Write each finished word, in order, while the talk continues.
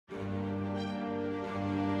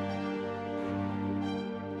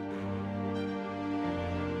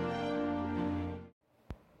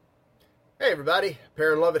Hey everybody,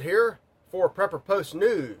 Perrin Lovett here for Prepper Post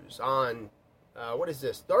News on, what is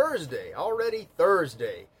this, Thursday, already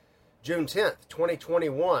Thursday, June 10th,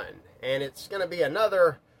 2021. And it's going to be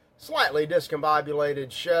another slightly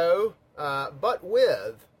discombobulated show, but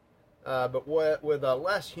with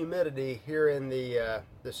less humidity here in the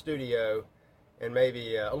studio and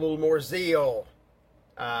maybe a little more zeal.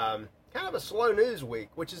 Kind of a slow news week,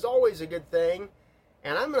 which is always a good thing.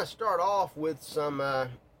 And I'm going to start off with some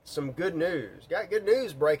good news. Got good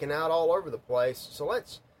news breaking out all over the place. So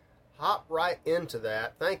let's hop right into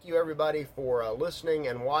that. Thank you everybody for listening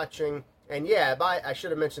and watching. And yeah, I should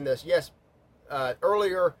have mentioned this. Yes,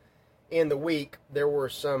 earlier in the week there were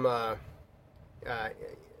some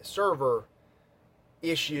server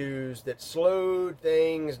issues that slowed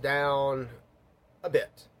things down a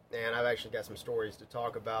bit. And I've actually got some stories to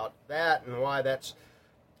talk about that and why that's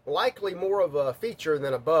likely more of a feature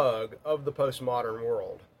than a bug of the postmodern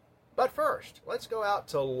world. But first, let's go out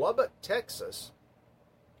to Lubbock, Texas,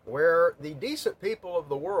 where the decent people of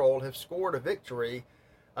the world have scored a victory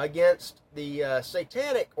against the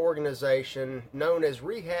satanic organization known as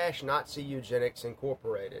Rehash Nazi Eugenics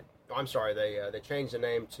Incorporated. I'm sorry, they changed the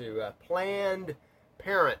name to Planned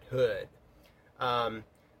Parenthood. The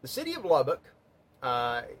city of Lubbock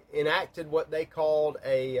enacted what they called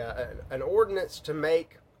an ordinance to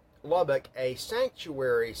make Lubbock a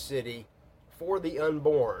sanctuary city for the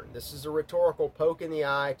unborn. This is a rhetorical poke in the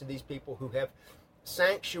eye to these people who have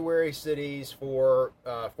sanctuary cities for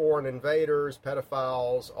foreign invaders,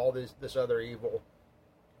 pedophiles, all this other evil.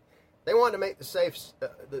 They wanted to make the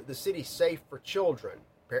city safe for children.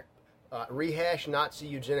 Rehash Nazi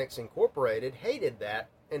Eugenics Incorporated hated that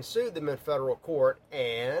and sued them in federal court,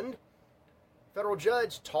 and federal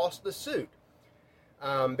judge tossed the suit.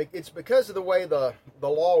 It's because of the way the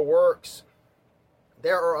law works.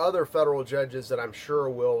 There are other federal judges that I'm sure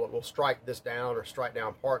will strike this down or strike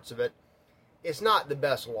down parts of it. It's not the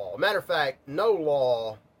best law. Matter of fact, no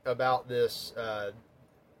law about this,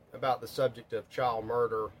 about the subject of child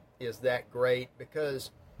murder is that great, because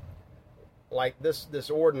like this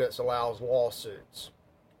ordinance allows lawsuits.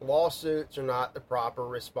 Lawsuits are not the proper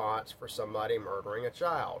response for somebody murdering a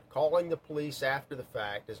child. Calling the police after the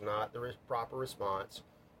fact is not the proper response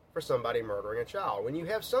for somebody murdering a child. When you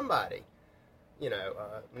have somebody,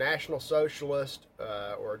 National Socialist,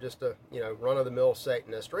 or just a, run-of-the-mill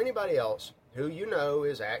Satanist, or anybody else who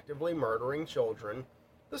is actively murdering children,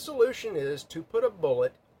 the solution is to put a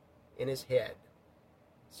bullet in his head.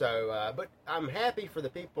 So, but I'm happy for the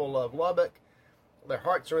people of Lubbock. Their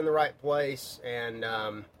hearts are in the right place, and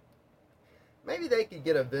maybe they could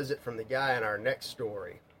get a visit from the guy in our next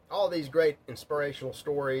story. All these great inspirational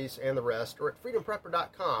stories and the rest are at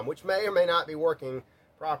freedomprepper.com, which may or may not be working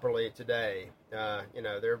properly today.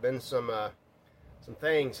 There have been some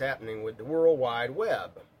things happening with the World Wide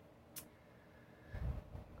Web.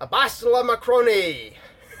 Abbasala Macroni.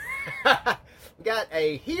 We got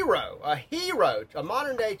a hero, a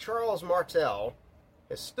modern-day Charles Martel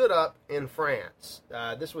has stood up in France.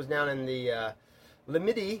 This was down in the Le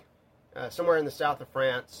Midi, somewhere in the south of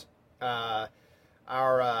France. Our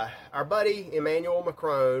buddy Emmanuel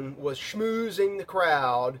Macron was schmoozing the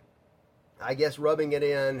crowd, I guess rubbing it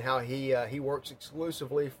in how he works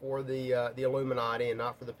exclusively for the Illuminati and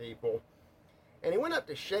not for the people. And he went up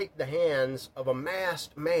to shake the hands of a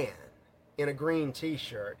masked man in a green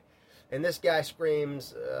t-shirt. And this guy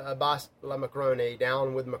screams, Abbas la Macroni,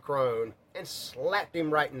 down with Macron, and slapped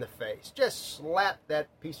him right in the face. Just slapped that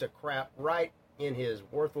piece of crap right in his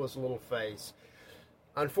worthless little face.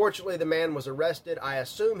 Unfortunately, the man was arrested. I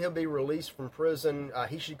assume he'll be released from prison.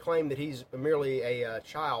 He should claim that he's merely a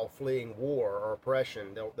child fleeing war or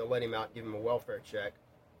oppression. They'll let him out and give him a welfare check.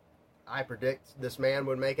 I predict this man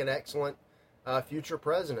would make an excellent future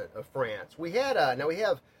president of France. We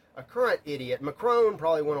have a current idiot. Macron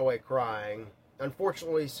probably went away crying.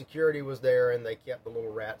 Unfortunately, security was there and they kept the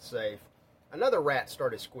little rat safe. Another rat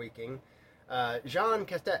started squeaking. Jean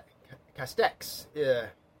Castex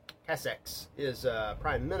is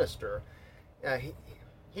prime minister.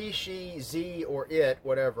 He, she, Z, or it,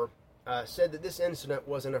 whatever, said that this incident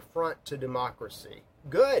was an affront to democracy.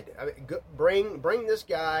 Good. Bring this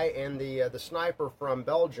guy and the sniper from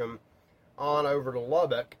Belgium on over to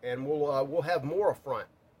Lubbock, and we'll have more affront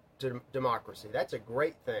to democracy. That's a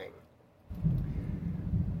great thing.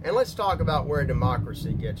 And let's talk about where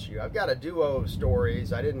democracy gets you. I've got a duo of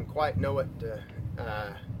stories. I didn't quite know it.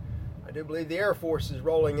 I do believe the Air Force is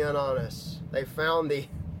rolling in on us. They found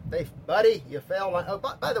Buddy, you failed on... Oh,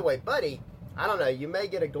 by the way, Buddy, I don't know, you may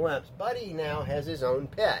get a glimpse. Buddy now has his own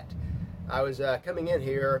pet. I was coming in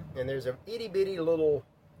here, and there's a itty-bitty little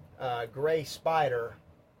gray spider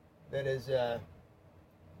that is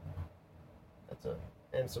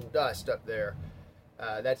and some dust up there.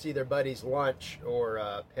 That's either Buddy's lunch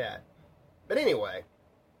or pet. But anyway,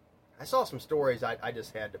 I saw some stories I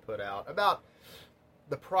just had to put out about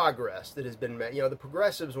the progress that has been made. The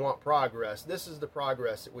progressives want progress. This is the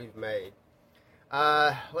progress that we've made.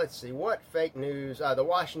 Let's see, what fake news? The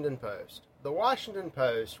Washington Post. The Washington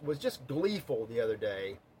Post was just gleeful the other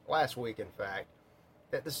day, last week in fact,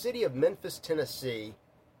 that the city of Memphis, Tennessee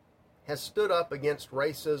has stood up against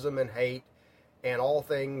racism and hate and all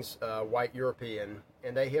things white European,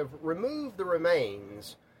 and they have removed the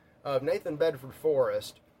remains of Nathan Bedford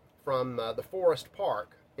Forrest from the Forest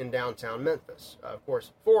Park in downtown Memphis. Of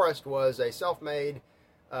course, Forrest was a self-made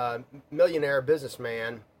millionaire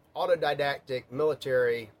businessman, autodidactic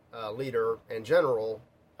military leader and general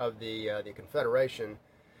of the Confederation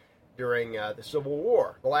during the Civil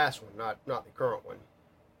War, the last one, not the current one.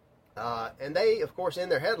 And they, of course, in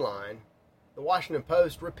their headline, the Washington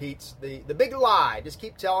Post repeats the big lie. Just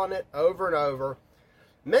keep telling it over and over.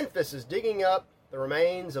 Memphis is digging up the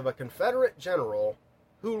remains of a Confederate general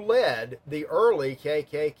who led the early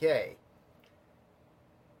KKK.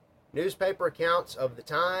 Newspaper accounts of the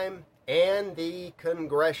time and the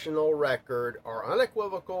congressional record are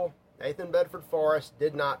unequivocal. Nathan Bedford Forrest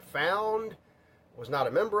did not found, was not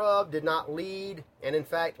a member of, did not lead, and in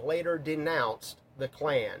fact later denounced the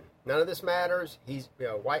Klan. None of this matters. He's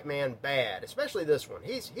white man bad, especially this one.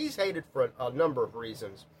 He's hated for a number of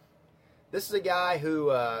reasons. This is a guy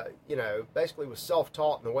who basically was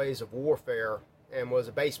self-taught in the ways of warfare and was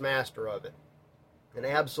a base master of it. An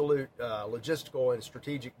absolute logistical and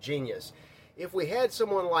strategic genius. If we had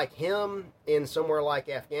someone like him in somewhere like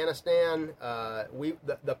Afghanistan,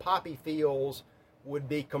 the poppy fields would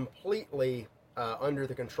be completely under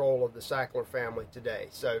the control of the Sackler family today.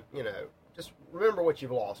 So, just remember what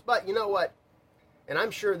you've lost. But you know what? And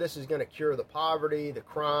I'm sure this is going to cure the poverty, the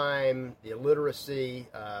crime, the illiteracy,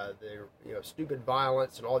 the stupid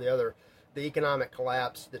violence, and all the economic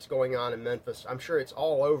collapse that's going on in Memphis. I'm sure it's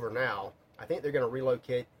all over now. I think they're going to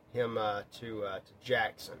relocate him to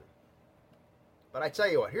Jackson. But I tell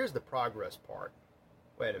you what, here's the progress part.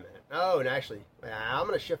 Wait a minute. Oh, and actually, I'm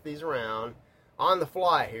going to shift these around on the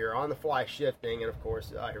fly here, on the fly shifting, and of course,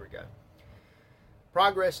 here we go.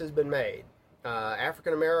 Progress has been made.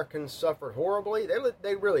 African Americans suffered horribly.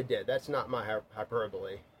 They really did. That's not my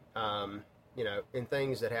hyperbole. In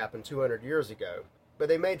things that happened 200 years ago. But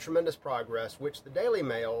they made tremendous progress, which the Daily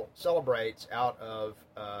Mail celebrates out of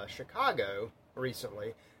Chicago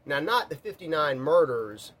recently. Now, not the 59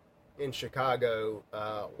 murders in Chicago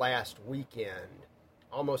last weekend,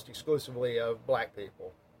 almost exclusively of black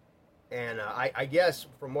people. And I guess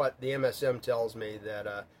from what the MSM tells me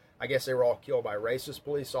that I guess they were all killed by racist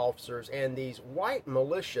police officers and these white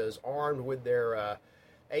militias armed with their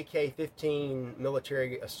AK-15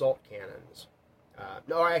 military assault cannons.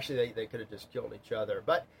 No, actually, they could have just killed each other.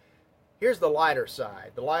 But here's the lighter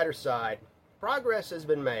side. The lighter side, progress has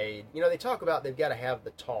been made. They talk about they've got to have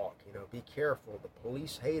the talk. Be careful. The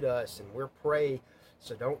police hate us, and we're prey,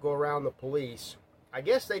 so don't go around the police. I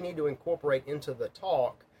guess they need to incorporate into the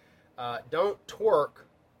talk, don't twerk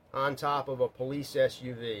on top of a police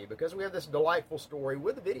SUV, because we have this delightful story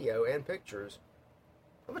with video and pictures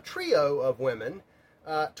of a trio of women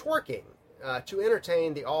twerking to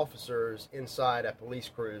entertain the officers inside a police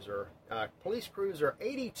cruiser. Police cruiser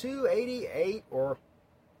 8288 or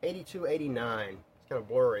 8289. It's kind of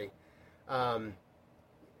blurry. I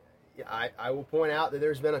will point out that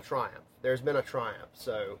there's been a triumph. There's been a triumph.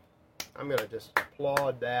 So I'm going to just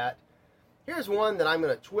applaud that. Here's one that I'm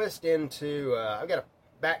going to twist into, I've got a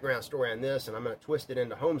background story on this, and I'm going to twist it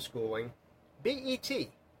into homeschooling. BET,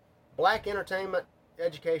 Black Entertainment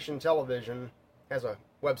Education Television, has a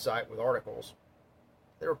website with articles.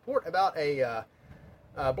 They report about a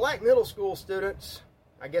black middle school students,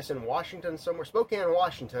 I guess in Washington somewhere, Spokane,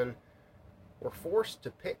 Washington, were forced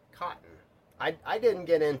to pick cotton. I didn't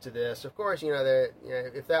get into this. Of course,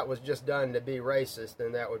 if that was just done to be racist,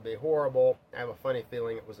 then that would be horrible. I have a funny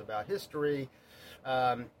feeling it was about history.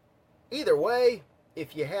 Either way,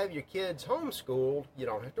 if you have your kids homeschooled, you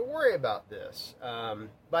don't have to worry about this.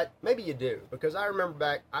 But maybe you do, because I remember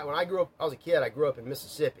back when I was a kid, I grew up in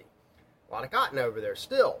Mississippi. A lot of cotton over there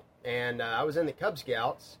still. And I was in the Cub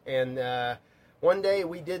Scouts, and one day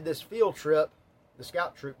we did this field trip, the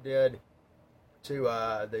scout troop did, to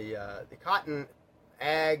the cotton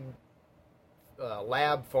ag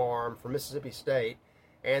lab farm for Mississippi State,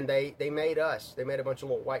 and they made a bunch of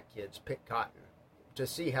little white kids pick cotton to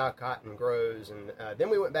see how cotton grows, and then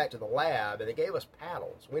we went back to the lab, and they gave us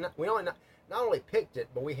paddles. We not only picked it,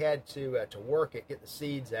 but we had to work it, get the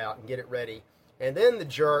seeds out, and get it ready. And then the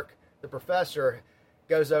jerk the professor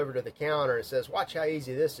goes over to the counter and says, "Watch how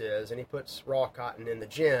easy this is," and he puts raw cotton in the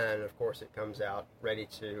gin, and of course it comes out ready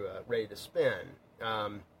to spin.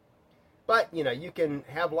 But you can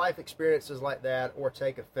have life experiences like that, or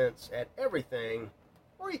take offense at everything,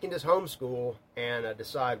 or you can just homeschool and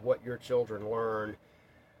decide what your children learn,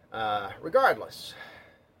 regardless.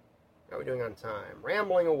 How are we doing on time?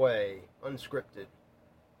 Rambling away, unscripted.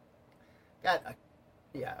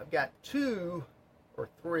 I've got two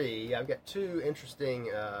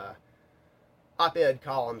interesting op-ed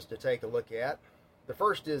columns to take a look at. The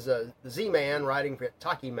first is the Z-Man writing for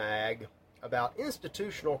Taki Mag about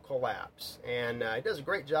institutional collapse, and he does a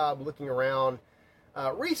great job looking around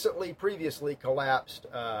previously collapsed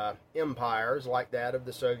empires like that of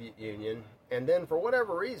the Soviet Union, and then for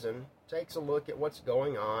whatever reason takes a look at what's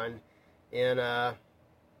going on in the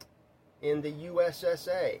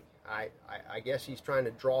USSA. I guess he's trying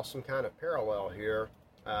to draw some kind of parallel here.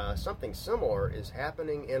 Something similar is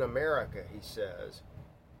happening in America, he says,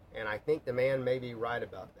 and I think the man may be right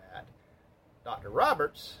about that. Dr.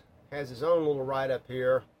 Roberts has his own little write-up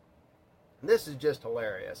here. This is just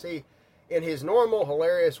hilarious. He, in his normal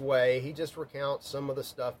hilarious way, he just recounts some of the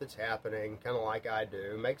stuff that's happening, kind of like I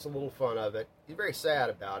do, makes a little fun of it. He's very sad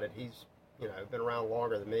about it. He's been around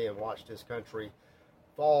longer than me and watched his country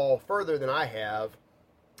fall further than I have.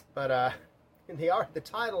 But the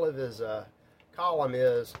title of his column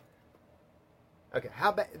is, okay,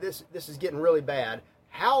 how bad this is getting really bad.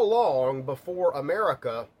 How long before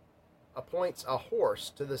America appoints a horse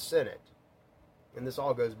to the Senate? And this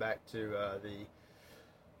all goes back to the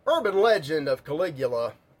urban legend of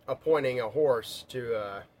Caligula appointing a horse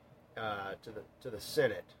to the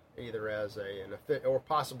Senate, either as or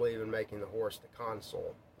possibly even making the horse the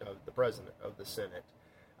consul of the president of the Senate.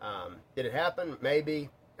 Did it happen? Maybe.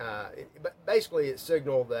 But basically, it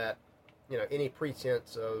signaled that any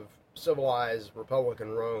pretense of civilized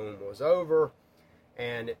Republican Rome was over,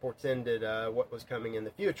 and it portended what was coming in the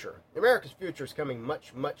future. America's future is coming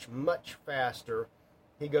much, much, much faster.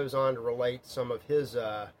 He goes on to relate some of his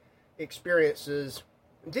experiences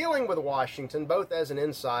dealing with Washington, both as an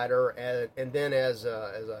insider and then as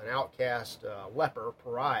an outcast leper,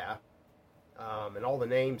 pariah, and all the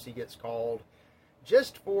names he gets called,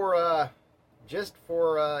 for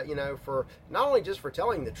not only just for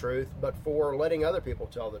telling the truth, but for letting other people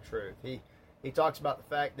tell the truth. He talks about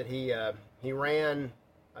the fact that he ran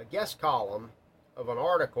a guest column of an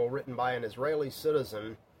article written by an Israeli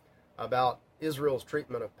citizen about Israel's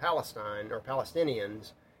treatment of Palestine, or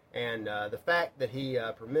Palestinians, and the fact that he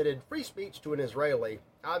permitted free speech to an Israeli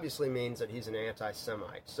obviously means that he's an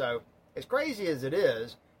anti-Semite. So, as crazy as it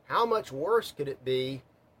is, how much worse could it be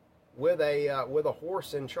with a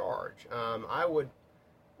horse in charge? What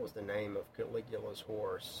was the name of Caligula's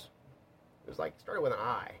horse? It was like, it started with an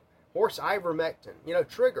I. Horse ivermectin.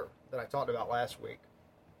 Trigger, that I talked about last week.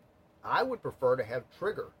 I would prefer to have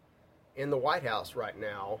Trigger in the White House right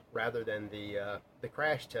now rather than the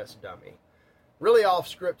crash test dummy. Really off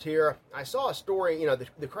script here. I saw a story,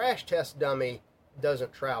 the crash test dummy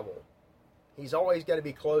doesn't travel. He's always got to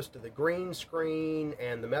be close to the green screen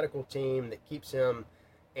and the medical team that keeps him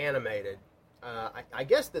animated. I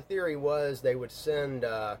guess the theory was they would send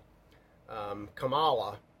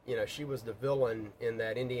Kamala. She was the villain in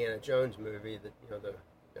that Indiana Jones movie, the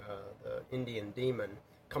Indian demon,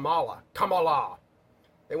 Kamala.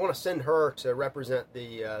 They want to send her to represent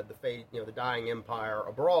the fate, the dying empire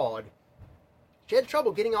abroad. She had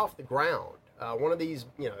trouble getting off the ground. One of these,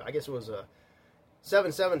 I guess it was a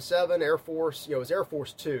 777 Air Force. It was Air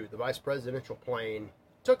Force Two, the vice presidential plane,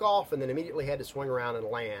 took off and then immediately had to swing around and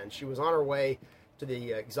land. She was on her way to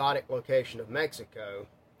the exotic location of Mexico.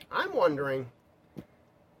 I'm wondering,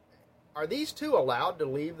 are these two allowed to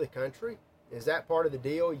leave the country? Is that part of the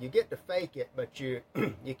deal? You get to fake it, but you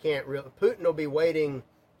can't really. Putin will be waiting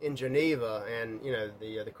in Geneva, and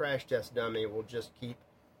the crash test dummy will just keep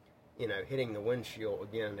hitting the windshield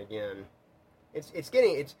again and again.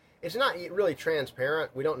 It's not really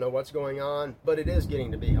transparent. We don't know what's going on, but it is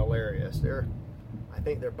getting to be hilarious. I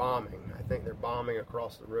think they're bombing. I think they're bombing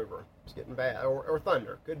across the river. It's getting bad, or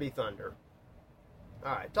thunder. Could be thunder.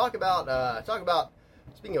 All right, talk about.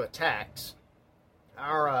 Speaking of attacks,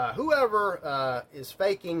 our whoever is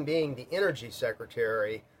faking being the energy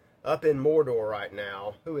secretary up in Mordor right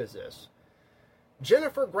now. Who is this?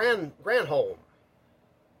 Jennifer Granholm,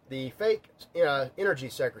 the fake energy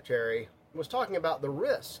secretary, was talking about the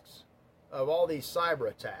risks of all these cyber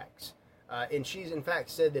attacks. And she's in fact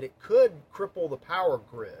said that it could cripple the power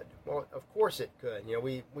grid. Well, of course it could.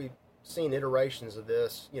 We've seen iterations of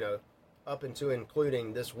this, up into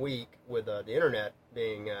including this week with the internet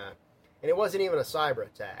being, and it wasn't even a cyber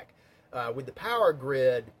attack. with the power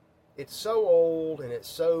grid, it's so old and it's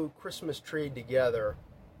so Christmas treed together.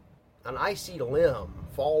 An icy limb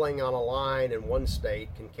falling on a line in one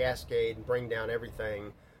state can cascade and bring down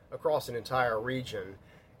everything across an entire region.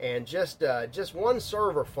 And just one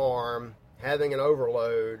server farm having an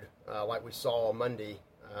overload, like we saw Monday,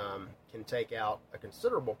 can take out a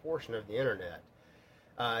considerable portion of the internet.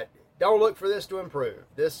 Don't look for this to improve.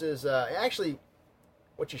 This is actually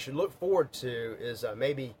what you should look forward to is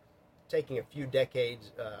maybe taking a few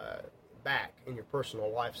decades back in your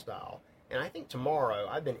personal lifestyle. And I think tomorrow,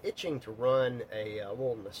 I've been itching to run a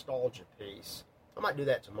little nostalgia piece. I might do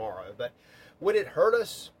that tomorrow. But would it hurt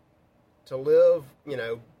us to live,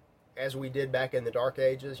 as we did back in the dark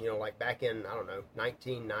ages, like back in,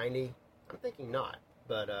 1990? I'm thinking not.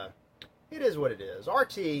 But it is what it is.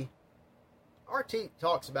 RT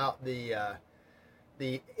talks about the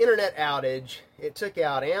internet outage. It took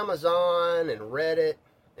out Amazon and Reddit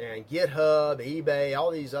and GitHub, eBay,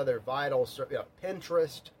 all these other vital,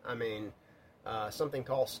 Pinterest. Something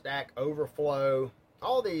called Stack Overflow.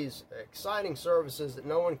 All these exciting services that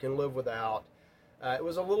no one can live without. It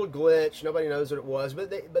was a little glitch. Nobody knows what it was, but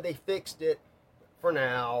they fixed it for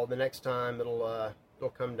now. The next time it'll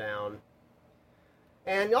come down.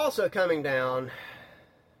 And also coming down,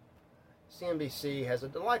 CNBC has a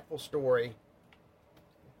delightful story.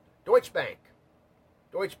 Deutsche Bank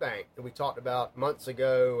that we talked about months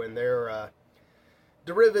ago, and their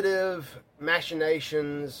derivative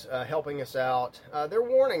machinations helping us out. They're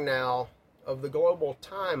warning now of the global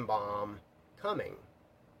time bomb coming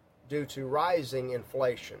due to rising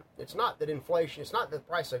inflation. It's not that the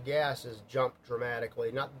price of gas has jumped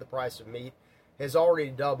dramatically, not that the price of meat has already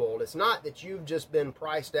doubled. It's not that you've just been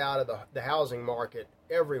priced out of the housing market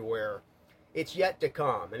everywhere. It's yet to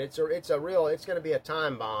come, and it's going to be a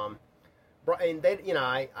time bomb. And they,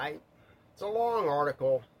 it's a long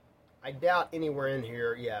article. I doubt anywhere in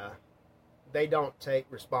here, they don't take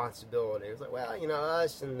responsibility. It's like, well,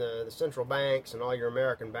 us and the central banks and all your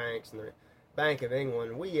American banks and the Bank of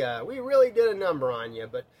England, we really did a number on you.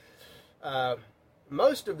 But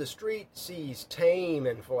most of the street sees tame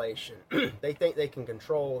inflation. They think they can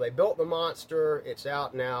control. They built the monster. It's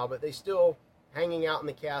out now, but they still hanging out in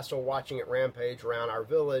the castle, watching it rampage around our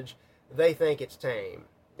village. They think it's tame.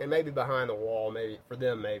 And maybe behind the wall, maybe for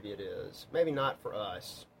them, maybe it is. Maybe not for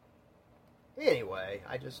us. Anyway,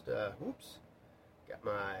 I just, got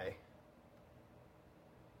my,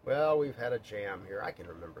 we've had a jam here. I can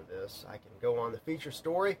remember this. I can go on the feature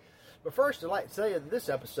story. But first, I'd like to tell you that this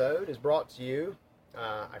episode is brought to you,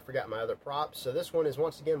 I forgot my other props, so this one is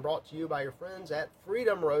once again brought to you by your friends at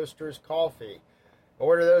Freedom Roasters Coffee.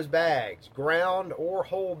 Order those bags, ground or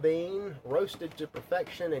whole bean, roasted to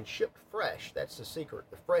perfection and shipped fresh. That's the secret,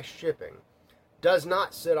 the fresh shipping. Does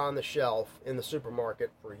not sit on the shelf in the supermarket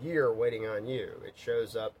for a year waiting on you. It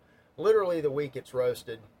shows up literally the week it's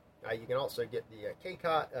roasted. You can also get the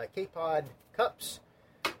K-Pod cups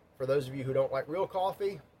for those of you who don't like real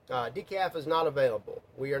coffee. Decaf is not available.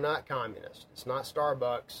 We are not communist. It's not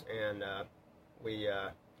Starbucks, and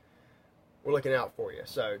we're looking out for you.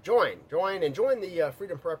 So join the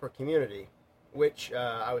Freedom Prepper community, which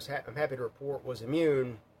I'm happy to report was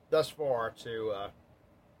immune thus far to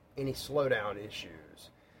any slowdown issues.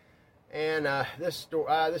 And this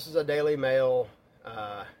is a Daily Mail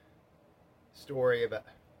story about.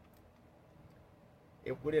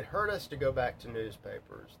 Would it hurt us to go back to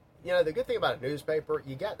newspapers? The good thing about a newspaper,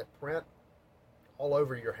 you got the print all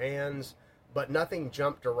over your hands, but nothing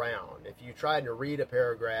jumped around. If you tried to read a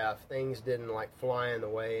paragraph, things didn't fly in the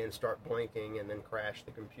way and start blinking and then crash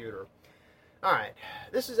the computer. All right,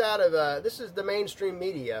 this is the mainstream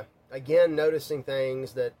media again noticing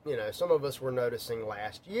things that some of us were noticing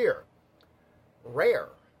last year. Rare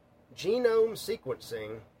genome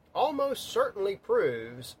sequencing almost certainly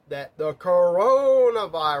proves that the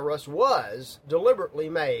coronavirus was deliberately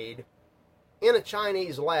made in a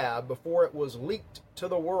Chinese lab before it was leaked to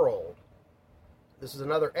the world. This is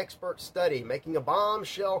another expert study making a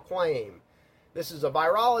bombshell claim. This is a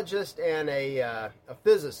virologist and a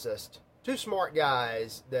physicist, two smart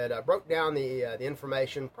guys that broke down the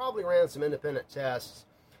information, probably ran some independent tests,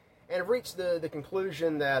 and have reached the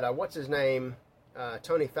conclusion that,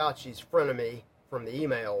 Tony Fauci's frenemy from the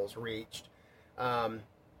emails reached. I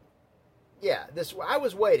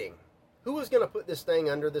was waiting. Who was going to put this thing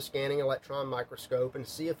under the scanning electron microscope and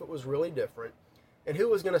see if it was really different? And who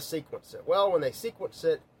was going to sequence it? Well, when they sequence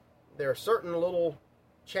it, there are certain little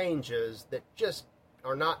changes that just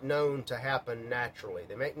are not known to happen naturally.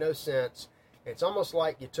 They make no sense. It's almost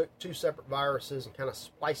like you took two separate viruses and kind of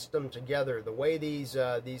spliced them together. The way these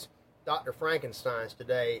Dr. Frankensteins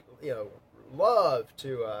today, love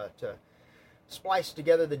to splice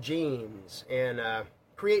together the genes and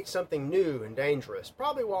create something new and dangerous,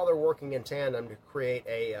 probably while they're working in tandem to create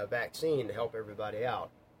a vaccine to help everybody out.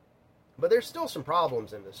 But there's still some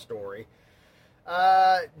problems in this story.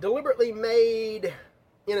 Deliberately made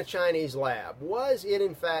in a Chinese lab. Was it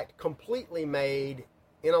in fact completely made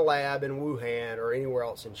in a lab in Wuhan or anywhere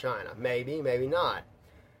else in China? Maybe, maybe not.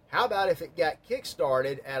 How about if it got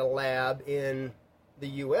kickstarted at a lab in the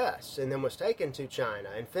U.S. and then was taken to China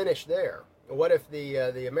and finished there? What if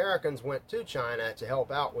the Americans went to China to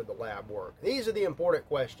help out with the lab work? These are the important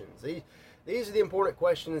questions. These are the important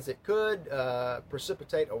questions that could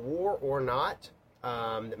precipitate a war or not,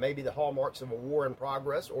 that may be the hallmarks of a war in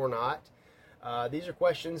progress or not. These are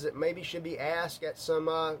questions that maybe should be asked at some,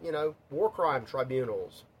 war crime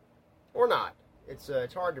tribunals or not.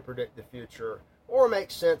 It's hard to predict the future or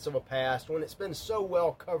make sense of a past when it's been so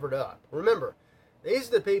well covered up. Remember, these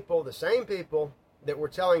are the people, the same people that were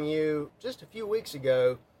telling you just a few weeks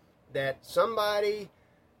ago that somebody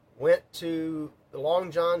went to the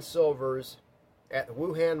Long John Silver's at the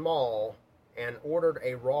Wuhan Mall and ordered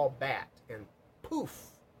a raw bat, and poof,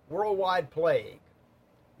 worldwide plague.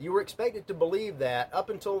 You were expected to believe that up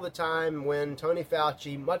until the time when Tony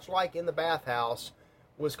Fauci, much like in the bathhouse,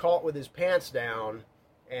 was caught with his pants down,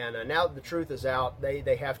 and now that the truth is out,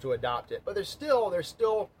 they have to adopt it. But there's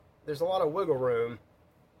a lot of wiggle room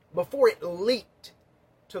before it leaked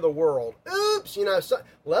to the world. Oops,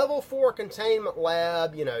 level 4 containment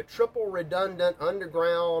lab, triple redundant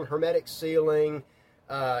underground hermetic sealing,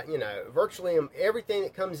 virtually everything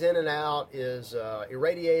that comes in and out is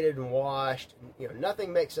irradiated and washed.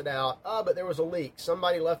 Nothing makes it out. But there was a leak.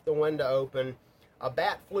 Somebody left the window open. A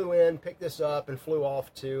bat flew in, picked this up, and flew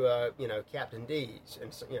off to, Captain D's.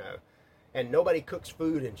 And, and nobody cooks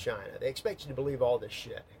food in China. They expect you to believe all this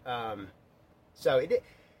shit.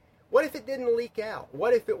 What if it didn't leak out?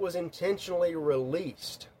 What if it was intentionally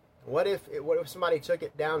released? What if somebody took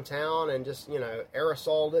it downtown and just,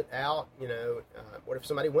 aerosoled it out? What if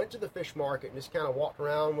somebody went to the fish market and just kind of walked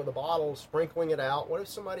around with a bottle, sprinkling it out? What if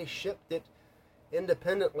somebody shipped it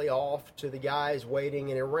independently off to the guys waiting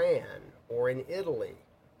in Iran or in Italy,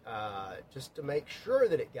 just to make sure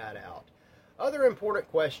that it got out? Other important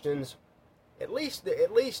questions. At least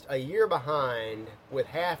a year behind with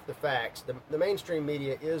half the facts. The mainstream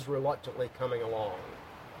media is reluctantly coming along.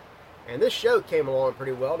 And this show came along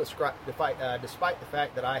pretty well, despite the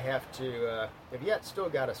fact that I have to, have yet still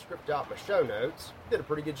got to script out my show notes. Did a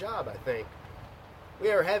pretty good job, I think.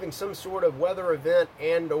 We are having some sort of weather event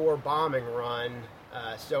and or bombing run,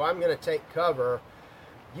 so I'm going to take cover.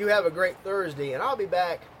 You have a great Thursday, and I'll be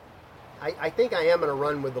back. I think I am going to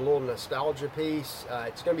run with the little nostalgia piece.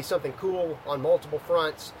 It's going to be something cool on multiple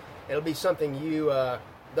fronts. It'll be something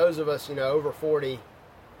those of us, over 40,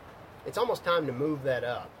 it's almost time to move that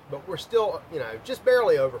up. But we're still, just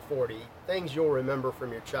barely over 40. Things you'll remember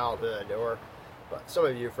from your childhood, or some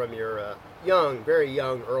of you from your young, very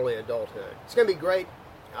young, early adulthood. It's going to be great.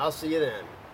 I'll see you then.